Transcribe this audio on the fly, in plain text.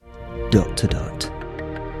Dot to Dot,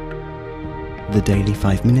 the daily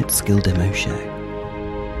 5-minute skill demo show.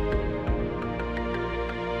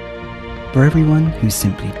 For everyone who's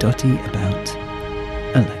simply dotty about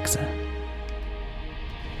Alexa.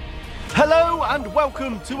 Hello and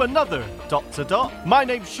welcome to another Dot to Dot. My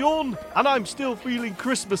name's Sean and I'm still feeling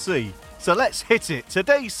Christmassy. So let's hit it.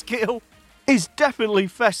 Today's skill is definitely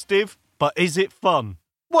festive, but is it fun?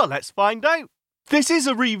 Well, let's find out. This is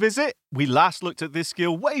a revisit. We last looked at this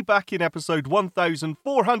skill way back in episode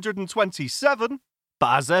 1427.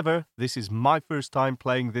 But as ever, this is my first time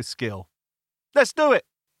playing this skill. Let's do it.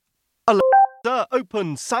 Alexa,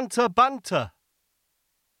 open Santa Banter.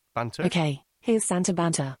 Banter? Okay, here's Santa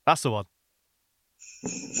Banter. That's the one.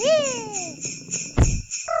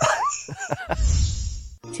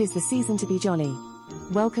 Tis the season to be jolly.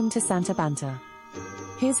 Welcome to Santa Banter.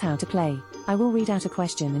 Here's how to play. I will read out a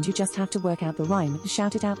question and you just have to work out the rhyme and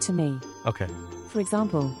shout it out to me. Okay. For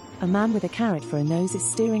example, a man with a carrot for a nose is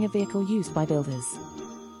steering a vehicle used by builders.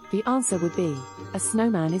 The answer would be, a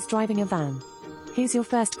snowman is driving a van. Here's your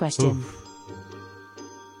first question. Oof.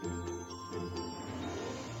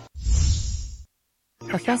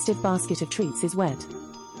 A festive basket of treats is wet,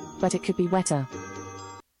 but it could be wetter.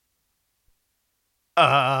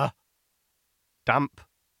 Damp.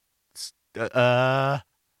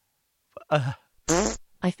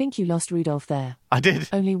 I think you lost Rudolph there. I did.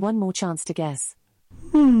 Only one more chance to guess.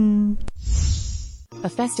 A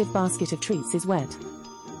festive basket of treats is wet,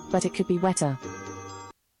 but it could be wetter.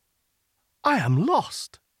 I am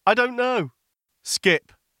lost. I don't know.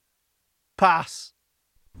 Skip. Pass.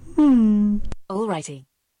 Alrighty.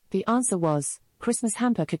 The answer was, Christmas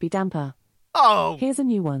hamper could be damper. Oh, Here's a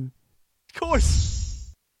new one. of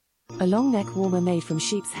course. A long neck warmer made from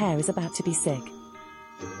sheep's hair is about to be sick.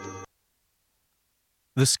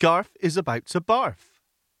 The scarf is about to barf.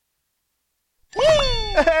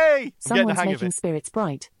 Hey! I'm getting the Someone's hang of making it. spirits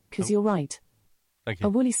bright, 'cause you're right. Thank A you.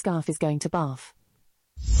 woolly scarf is going to barf.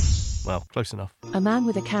 Well, close enough. A man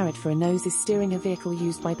with a carrot for a nose is steering a vehicle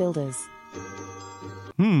used by builders.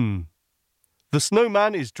 The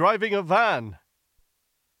snowman is driving a van.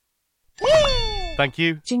 Thank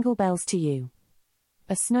you. Jingle bells to you.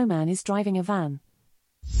 A snowman is driving a van.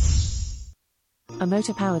 A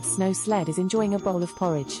motor-powered snow sled is enjoying a bowl of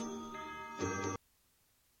porridge.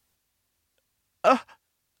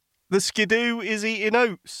 The skidoo is eating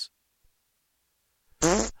oats.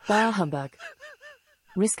 Bar humbug.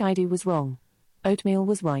 Risk ID was wrong. Oatmeal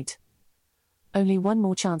was right. Only one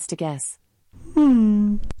more chance to guess.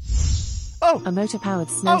 Oh, A motor-powered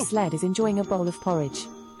snow Oh. sled is enjoying a bowl of porridge.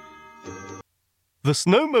 the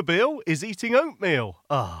snowmobile is eating oatmeal.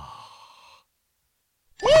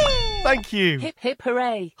 Thank you. Hip hip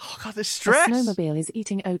hooray! Oh, God, the A stress. snowmobile is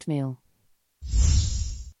eating oatmeal.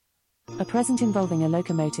 A present involving a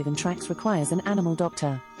locomotive and tracks requires an animal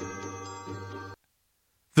doctor.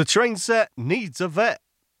 The train set needs a vet.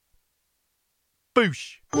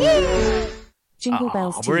 Boosh. Jingle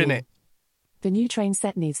bells to We're you. in it. The new train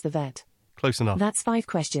set needs the vet. Close enough. That's 5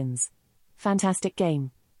 questions. Fantastic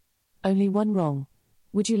game. Only one wrong.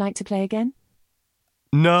 Would you like to play again?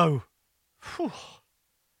 No. Phew.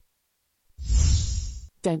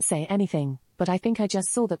 Don't say anything, but I think I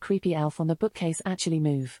just saw that creepy elf on the bookcase actually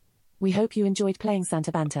move. We hope you enjoyed playing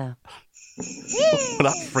Santa Banter.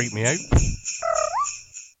 Well, that freaked me out.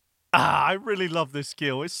 I really love this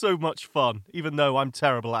skill. It's so much fun, even though I'm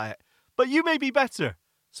terrible at it. But you may be better,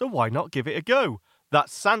 so why not give it a go?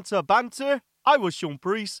 That's Santa Banter. I was Sean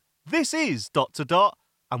Priest. This is Dot to Dot,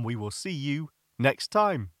 and we will see you next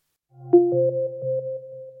time.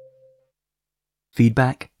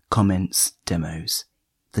 Feedback, comments, demos.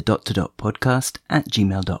 The Dot to Dot podcast at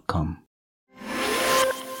gmail.com.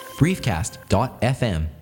 briefcast.fm